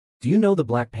Do you know the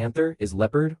Black Panther is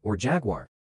leopard or jaguar?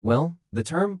 Well, the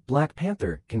term Black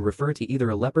Panther can refer to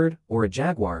either a leopard or a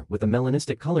jaguar with a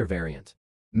melanistic color variant.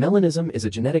 Melanism is a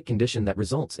genetic condition that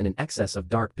results in an excess of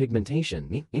dark pigmentation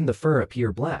making the fur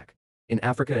appear black. In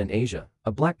Africa and Asia,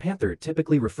 a black panther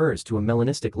typically refers to a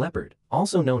melanistic leopard,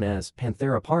 also known as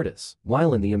Panthera pardus,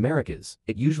 while in the Americas,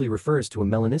 it usually refers to a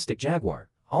melanistic jaguar,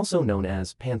 also known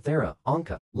as Panthera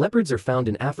onca. Leopards are found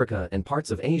in Africa and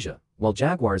parts of Asia, while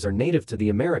jaguars are native to the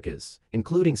Americas,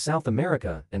 including South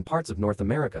America and parts of North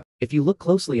America. If you look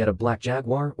closely at a black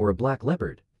jaguar or a black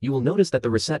leopard, you will notice that the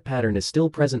rosette pattern is still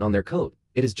present on their coat,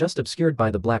 it is just obscured by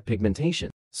the black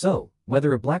pigmentation. So,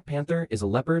 whether a black panther is a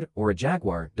leopard or a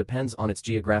jaguar depends on its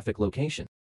geographic location.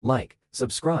 Like,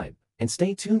 subscribe, and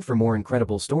stay tuned for more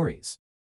incredible stories.